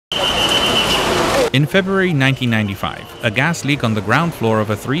In February 1995, a gas leak on the ground floor of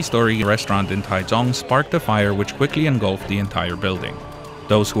a 3-story restaurant in Taichung sparked a fire which quickly engulfed the entire building.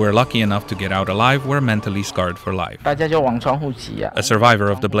 Those who were lucky enough to get out alive were mentally scarred for life. A survivor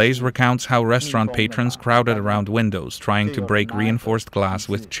of the blaze recounts how restaurant patrons crowded around windows trying to break reinforced glass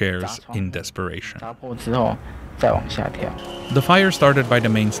with chairs in desperation. The fire started by the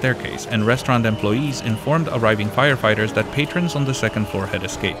main staircase, and restaurant employees informed arriving firefighters that patrons on the second floor had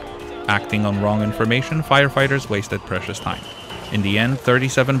escaped. Acting on wrong information, firefighters wasted precious time. In the end,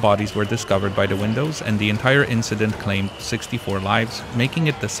 37 bodies were discovered by the windows, and the entire incident claimed 64 lives, making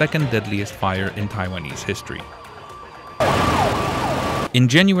it the second deadliest fire in Taiwanese history. In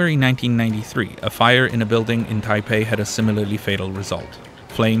January 1993, a fire in a building in Taipei had a similarly fatal result.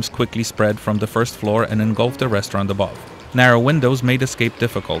 Flames quickly spread from the first floor and engulfed a restaurant above. Narrow windows made escape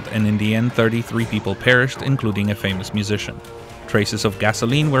difficult, and in the end 33 people perished, including a famous musician. Traces of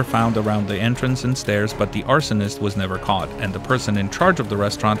gasoline were found around the entrance and stairs, but the arsonist was never caught, and the person in charge of the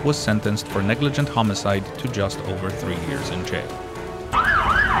restaurant was sentenced for negligent homicide to just over 3 years in jail.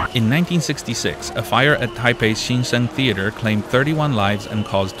 In 1966, a fire at Taipei's Yancheng Theater claimed 31 lives and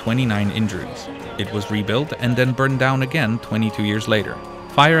caused 29 injuries. It was rebuilt and then burned down again 22 years later.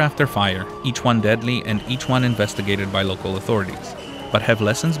 Fire after fire, each one deadly and each one investigated by local authorities. But have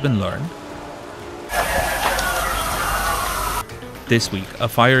lessons been learned? This week, a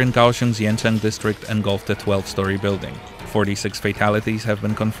fire in Kaohsiung's Yancheng district engulfed a 12-story building. 46 fatalities have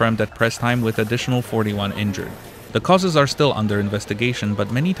been confirmed at press time, with additional 41 injured. The causes are still under investigation, but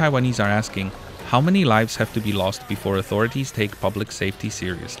many Taiwanese are asking, how many lives have to be lost before authorities take public safety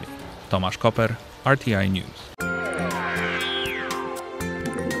seriously? Tomasz Koper, RTI News.